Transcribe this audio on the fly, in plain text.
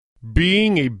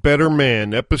Being a Better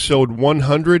Man, episode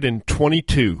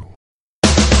 122.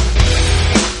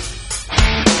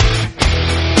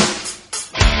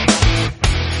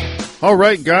 All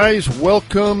right, guys,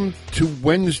 welcome to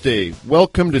Wednesday.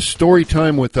 Welcome to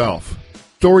Storytime with Alf.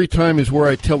 Storytime is where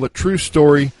I tell a true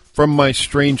story from my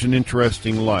strange and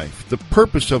interesting life. The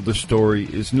purpose of the story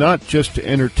is not just to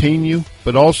entertain you,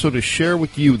 but also to share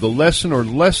with you the lesson or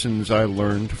lessons I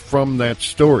learned from that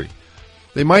story.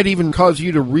 They might even cause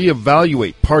you to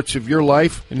reevaluate parts of your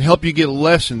life and help you get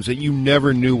lessons that you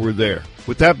never knew were there.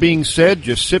 With that being said,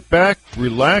 just sit back,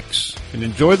 relax, and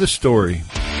enjoy the story.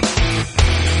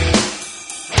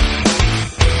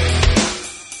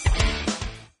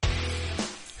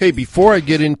 Hey, before I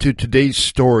get into today's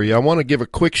story, I want to give a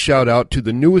quick shout out to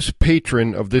the newest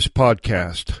patron of this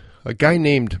podcast, a guy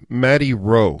named Matty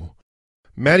Rowe.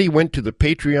 Matty went to the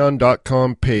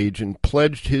Patreon.com page and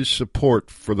pledged his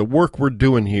support for the work we're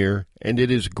doing here, and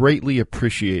it is greatly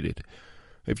appreciated.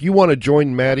 If you want to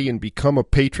join Matty and become a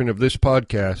patron of this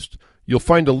podcast, you'll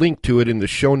find a link to it in the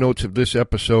show notes of this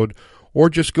episode, or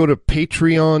just go to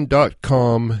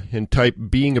Patreon.com and type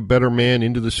Being a Better Man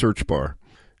into the search bar.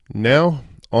 Now,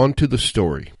 on to the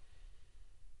story.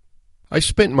 I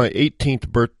spent my 18th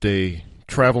birthday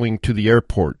traveling to the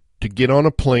airport to get on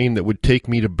a plane that would take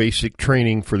me to basic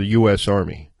training for the U.S.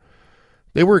 Army.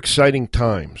 They were exciting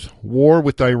times. War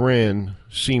with Iran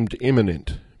seemed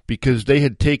imminent because they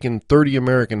had taken 30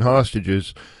 American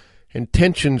hostages and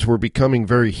tensions were becoming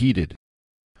very heated.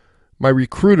 My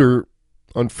recruiter,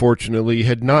 unfortunately,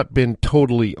 had not been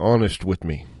totally honest with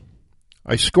me.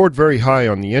 I scored very high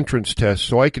on the entrance test,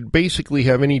 so I could basically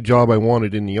have any job I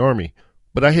wanted in the Army,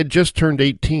 but I had just turned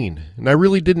 18, and I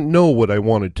really didn't know what I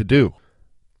wanted to do.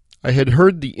 I had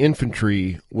heard the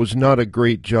infantry was not a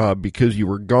great job because you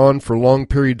were gone for long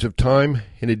periods of time,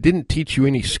 and it didn't teach you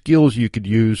any skills you could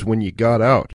use when you got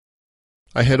out.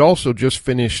 I had also just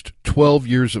finished 12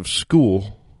 years of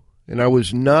school, and I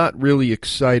was not really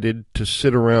excited to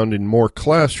sit around in more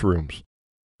classrooms.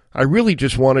 I really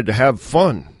just wanted to have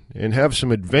fun and have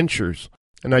some adventures,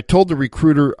 and I told the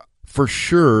recruiter for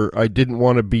sure I didn't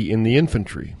want to be in the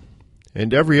infantry.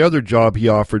 And every other job he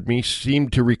offered me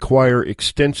seemed to require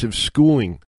extensive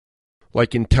schooling,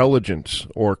 like intelligence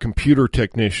or computer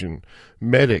technician,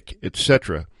 medic,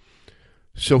 etc.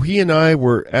 So he and I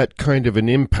were at kind of an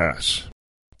impasse.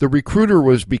 The recruiter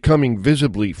was becoming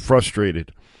visibly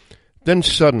frustrated. Then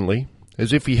suddenly,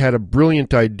 as if he had a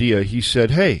brilliant idea, he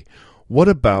said, "Hey, what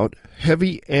about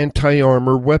heavy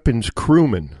anti-armor weapons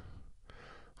crewman?"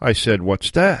 I said,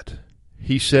 "What's that?"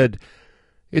 He said,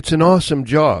 "It's an awesome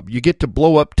job. You get to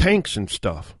blow up tanks and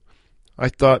stuff." I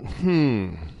thought,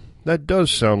 that does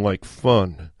sound like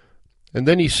fun. And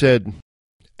then he said,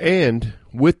 "And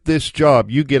with this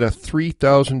job, you get a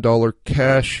 $3,000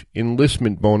 cash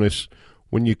enlistment bonus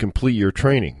when you complete your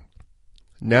training."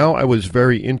 Now I was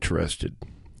very interested.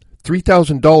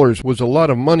 $3,000 was a lot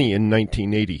of money in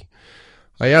 1980.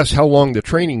 I asked how long the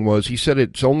training was. He said,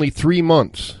 "It's only 3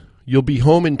 months. You'll be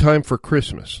home in time for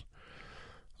Christmas."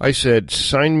 I said,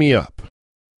 "Sign me up."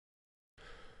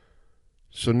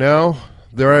 So now,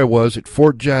 there I was at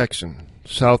Fort Jackson,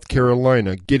 South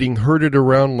Carolina, getting herded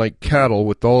around like cattle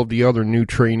with all of the other new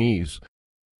trainees.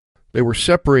 They were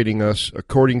separating us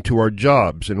according to our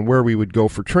jobs and where we would go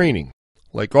for training.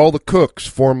 Like all the cooks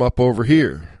form up over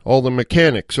here, all the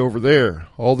mechanics over there,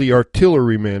 all the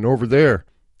artillerymen over there,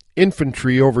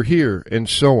 infantry over here, and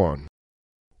so on.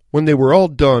 When they were all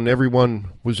done, everyone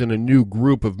was in a new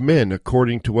group of men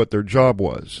according to what their job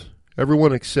was.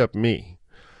 Everyone except me.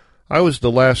 I was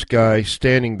the last guy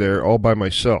standing there all by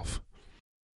myself.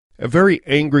 A very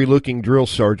angry-looking drill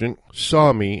sergeant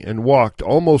saw me and walked,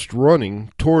 almost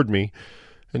running, toward me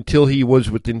until he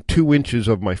was within 2 inches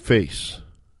of my face.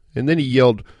 And then he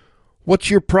yelled, "What's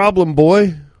your problem,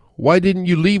 boy? Why didn't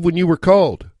you leave when you were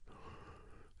called?"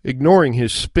 Ignoring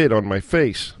his spit on my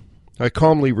face, I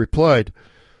calmly replied,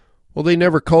 "Well, they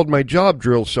never called my job,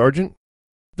 drill sergeant."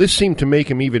 This seemed to make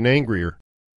him even angrier.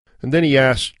 And then he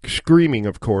asked, screaming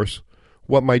of course,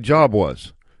 what my job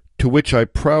was, to which I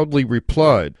proudly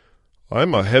replied,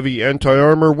 "I'm a heavy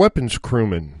anti-armor weapons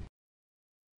crewman."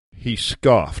 He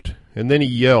scoffed, and then he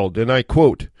yelled, and I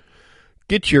quote,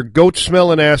 "Get your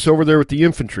goat-smelling ass over there with the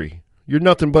infantry. You're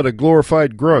nothing but a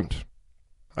glorified grunt."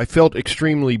 I felt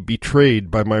extremely betrayed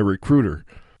by my recruiter.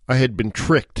 I had been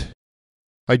tricked.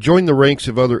 I joined the ranks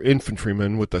of other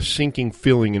infantrymen with a sinking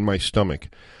feeling in my stomach.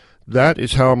 That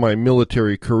is how my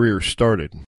military career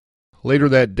started. Later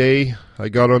that day, I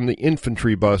got on the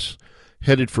infantry bus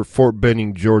headed for Fort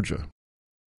Benning, Georgia.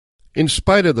 In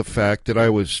spite of the fact that I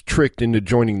was tricked into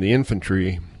joining the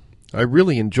infantry, I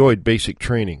really enjoyed basic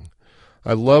training.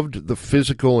 I loved the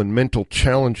physical and mental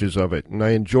challenges of it, and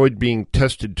I enjoyed being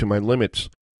tested to my limits.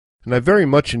 And I very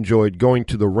much enjoyed going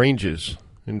to the ranges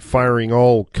and firing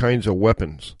all kinds of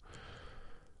weapons.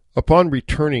 Upon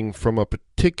returning from a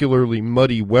particularly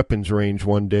muddy weapons range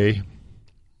one day,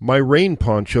 my rain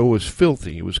poncho was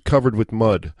filthy. It was covered with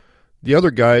mud. The other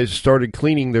guys started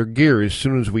cleaning their gear as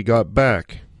soon as we got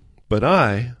back. But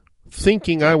I,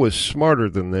 thinking I was smarter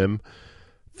than them,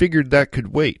 figured that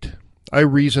could wait. I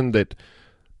reasoned that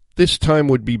this time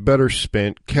would be better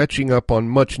spent catching up on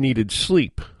much-needed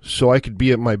sleep so I could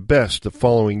be at my best the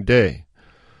following day.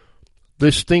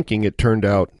 This thinking, it turned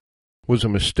out, was a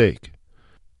mistake.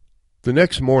 The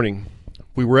next morning,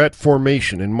 we were at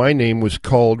formation and my name was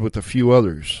called with a few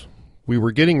others. We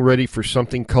were getting ready for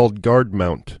something called guard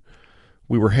mount.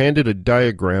 We were handed a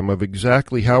diagram of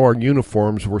exactly how our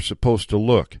uniforms were supposed to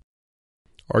look.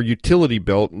 Our utility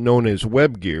belt, known as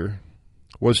web gear,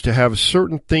 was to have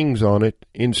certain things on it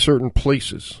in certain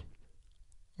places.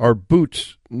 Our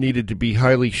boots needed to be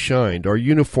highly shined, our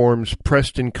uniforms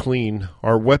pressed and clean,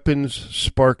 our weapons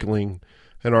sparkling,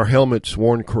 and our helmets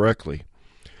worn correctly.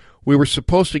 We were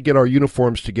supposed to get our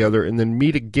uniforms together and then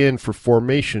meet again for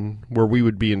formation where we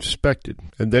would be inspected,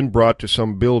 and then brought to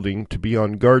some building to be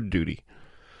on guard duty.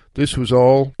 This was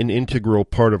all an integral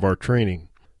part of our training.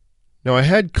 Now I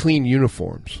had clean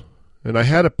uniforms, and I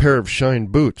had a pair of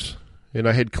shined boots, and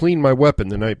I had cleaned my weapon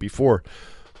the night before,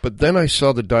 but then I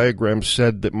saw the diagram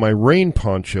said that my rain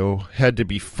poncho had to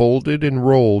be folded and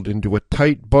rolled into a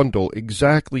tight bundle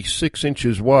exactly 6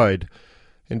 inches wide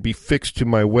and be fixed to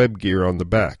my web gear on the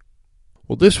back.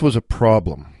 Well, this was a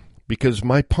problem, because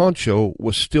my poncho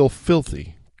was still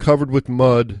filthy, covered with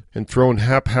mud, and thrown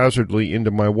haphazardly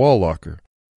into my wall locker.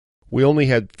 We only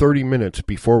had 30 minutes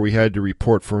before we had to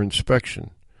report for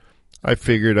inspection. I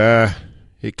figured,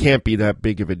 it can't be that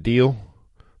big of a deal.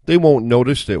 They won't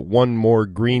notice that one more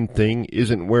green thing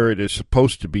isn't where it is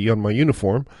supposed to be on my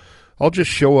uniform. I'll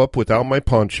just show up without my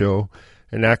poncho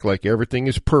and act like everything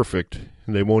is perfect,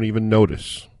 and they won't even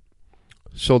notice.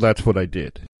 So that's what I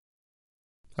did.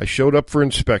 I showed up for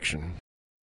inspection.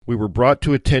 We were brought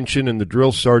to attention, and the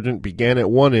drill sergeant began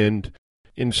at one end,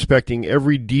 inspecting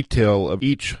every detail of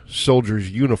each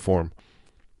soldier's uniform.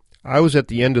 I was at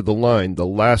the end of the line, the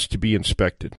last to be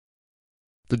inspected.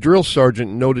 The drill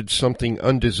sergeant noted something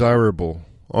undesirable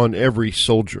on every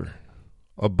soldier.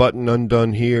 A button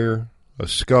undone here, a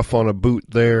scuff on a boot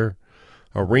there,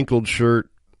 a wrinkled shirt,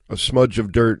 a smudge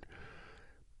of dirt.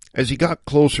 As he got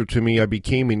closer to me, I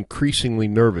became increasingly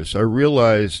nervous. I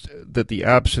realized that the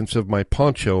absence of my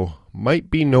poncho might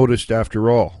be noticed after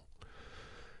all.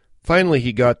 Finally,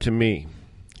 he got to me.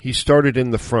 He started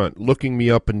in the front, looking me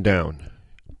up and down.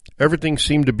 Everything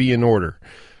seemed to be in order.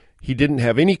 He didn't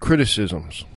have any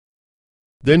criticisms.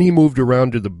 Then he moved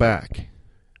around to the back.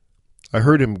 I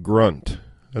heard him grunt,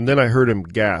 and then I heard him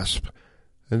gasp,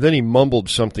 and then he mumbled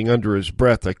something under his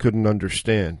breath I couldn't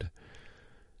understand.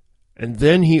 And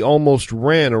then he almost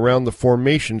ran around the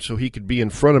formation so he could be in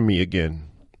front of me again.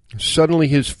 Suddenly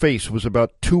his face was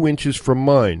about 2 inches from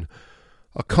mine,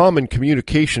 a common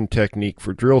communication technique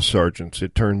for drill sergeants,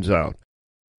 it turns out.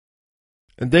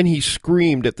 And then he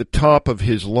screamed at the top of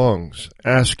his lungs,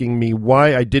 asking me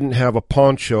why I didn't have a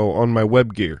poncho on my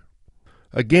web gear.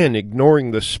 Again,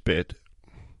 ignoring the spit,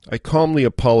 I calmly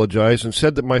apologized and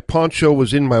said that my poncho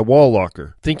was in my wall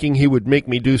locker, thinking he would make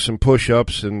me do some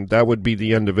push-ups and that would be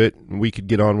the end of it and we could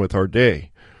get on with our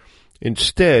day.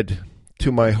 Instead,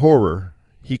 to my horror,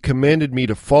 he commanded me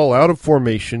to fall out of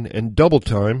formation and double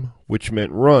time, which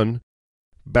meant run,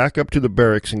 back up to the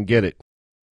barracks and get it.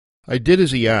 I did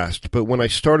as he asked, but when I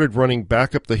started running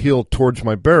back up the hill towards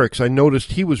my barracks, I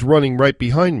noticed he was running right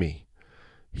behind me.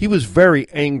 He was very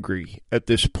angry at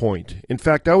this point. In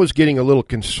fact, I was getting a little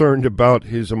concerned about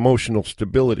his emotional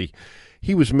stability.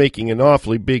 He was making an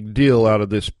awfully big deal out of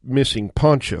this missing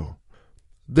poncho.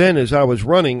 Then, as I was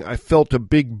running, I felt a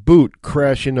big boot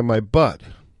crash into my butt.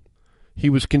 He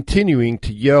was continuing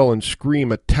to yell and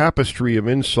scream a tapestry of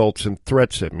insults and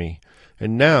threats at me,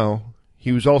 and now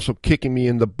he was also kicking me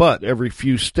in the butt every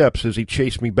few steps as he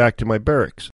chased me back to my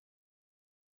barracks.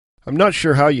 I'm not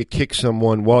sure how you kick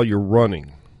someone while you're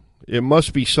running. It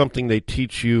must be something they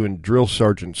teach you in drill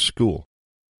sergeant school.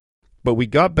 But we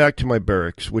got back to my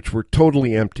barracks, which were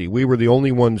totally empty. We were the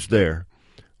only ones there.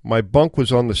 My bunk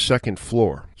was on the second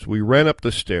floor, so we ran up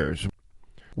the stairs.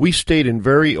 We stayed in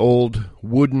very old,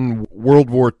 wooden World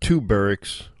War II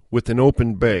barracks with an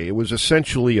open bay. It was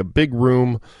essentially a big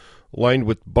room lined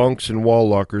with bunks and wall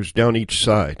lockers down each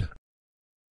side.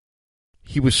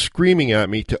 He was screaming at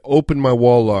me to open my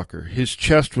wall locker. His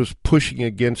chest was pushing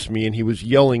against me, and he was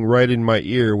yelling right in my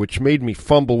ear, which made me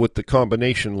fumble with the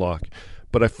combination lock.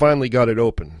 but I finally got it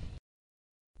open.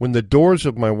 When the doors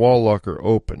of my wall locker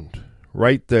opened,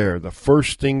 right there, the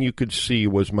first thing you could see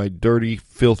was my dirty,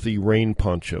 filthy rain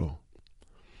poncho.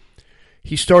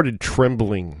 He started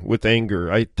trembling with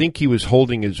anger. I think he was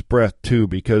holding his breath, too,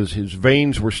 because his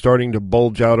veins were starting to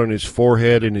bulge out on his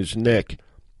forehead and his neck.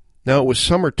 Now, it was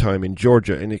summertime in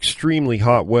Georgia and extremely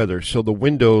hot weather, so the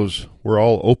windows were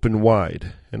all open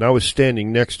wide, and I was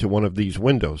standing next to one of these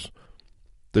windows.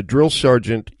 The drill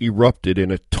sergeant erupted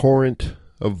in a torrent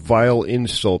of vile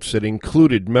insults that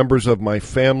included members of my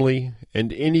family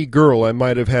and any girl I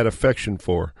might have had affection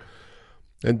for.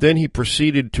 And then he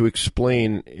proceeded to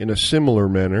explain in a similar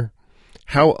manner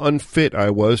how unfit I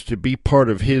was to be part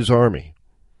of his army.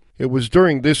 It was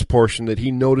during this portion that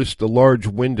he noticed the large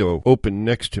window open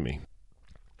next to me.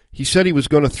 He said he was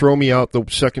going to throw me out the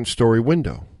second-story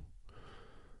window.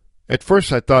 At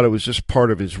first I thought it was just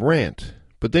part of his rant,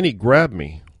 but then he grabbed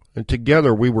me, and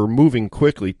together we were moving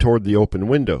quickly toward the open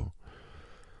window.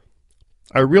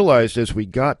 I realized as we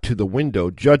got to the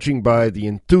window, judging by the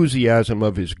enthusiasm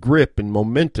of his grip and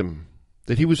momentum,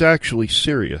 that he was actually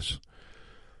serious.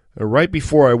 Right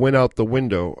before I went out the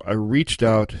window, I reached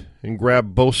out and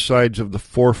grabbed both sides of the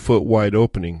 4-foot wide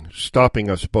opening, stopping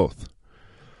us both.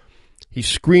 He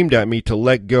screamed at me to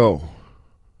let go,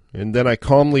 and then I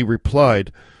calmly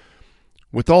replied,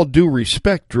 "With all due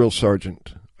respect, drill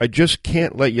sergeant, I just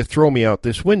can't let you throw me out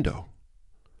this window."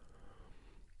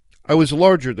 I was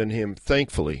larger than him,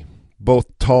 thankfully,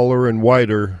 both taller and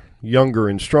wider, younger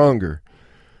and stronger,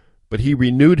 but he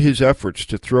renewed his efforts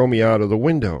to throw me out of the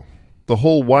window, the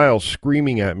whole while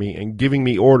screaming at me and giving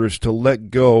me orders to let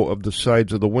go of the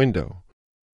sides of the window.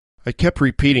 I kept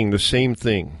repeating the same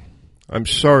thing. "I'm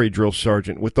sorry, drill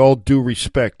sergeant. With all due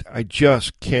respect, I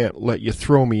just can't let you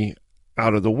throw me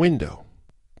out of the window."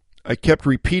 I kept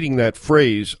repeating that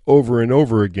phrase over and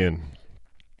over again.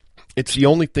 It's the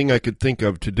only thing I could think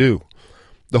of to do.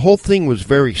 The whole thing was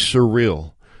very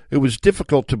surreal. It was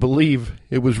difficult to believe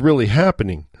it was really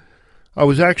happening. I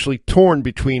was actually torn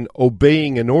between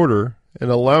obeying an order and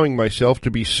allowing myself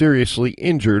to be seriously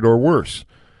injured or worse.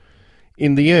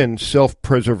 In the end,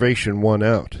 self-preservation won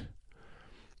out.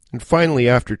 And finally,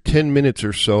 after 10 minutes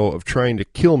or so of trying to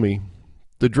kill me,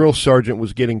 the drill sergeant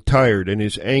was getting tired and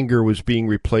his anger was being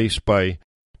replaced by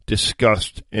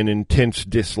disgust and intense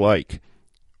dislike.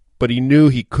 But he knew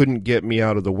he couldn't get me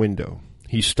out of the window.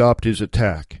 He stopped his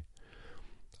attack.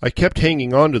 I kept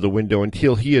hanging on to the window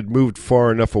until he had moved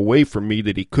far enough away from me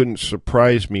that he couldn't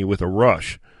surprise me with a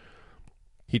rush.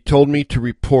 He told me to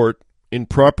report in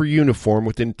proper uniform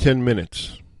within 10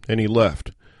 minutes, and he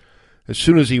left. As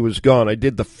soon as he was gone, I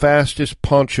did the fastest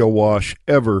poncho wash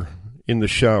ever in the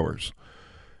showers.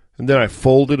 And then I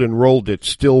folded and rolled it,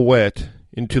 still wet,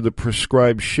 into the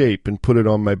prescribed shape and put it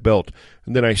on my belt.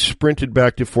 And then I sprinted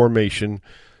back to formation,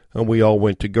 and we all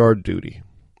went to guard duty.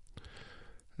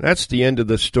 That's the end of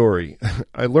the story.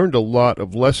 I learned a lot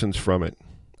of lessons from it.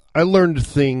 I learned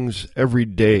things every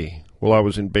day while I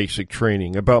was in basic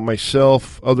training about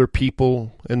myself, other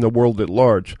people, and the world at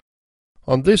large.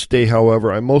 On this day,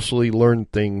 however, I mostly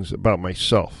learned things about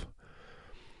myself.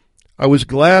 I was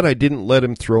glad I didn't let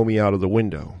him throw me out of the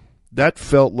window. That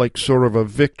felt like sort of a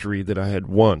victory that I had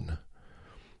won.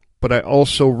 But I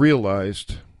also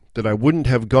realized that I wouldn't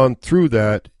have gone through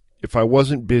that if I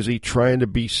wasn't busy trying to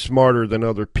be smarter than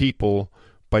other people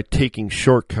by taking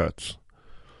shortcuts.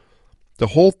 The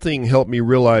whole thing helped me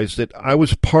realize that I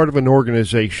was part of an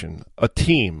organization, a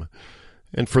team,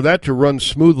 and for that to run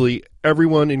smoothly,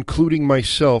 everyone, including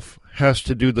myself, has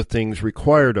to do the things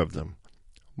required of them.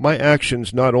 My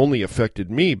actions not only affected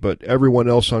me, but everyone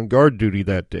else on guard duty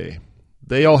that day.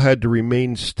 They all had to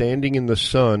remain standing in the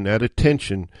sun at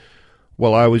attention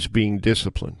while I was being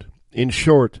disciplined. In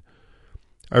short,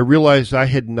 I realized I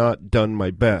had not done my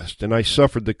best, and I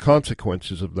suffered the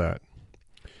consequences of that.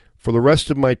 For the rest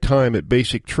of my time at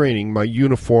basic training, my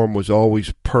uniform was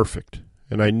always perfect,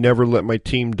 and I never let my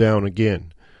team down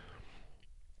again.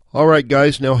 All right,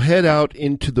 guys, now head out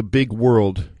into the big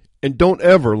world, and don't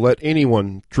ever let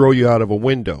anyone throw you out of a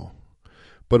window.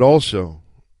 But also,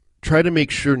 try to make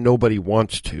sure nobody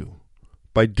wants to,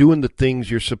 by doing the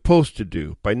things you're supposed to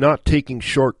do, by not taking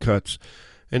shortcuts,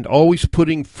 and always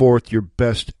putting forth your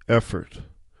best effort.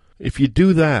 If you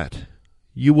do that,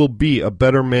 you will be a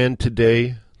better man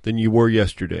today than you were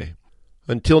yesterday.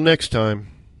 Until next time,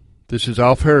 this is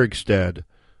Alf Herigstad,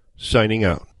 signing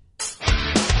out.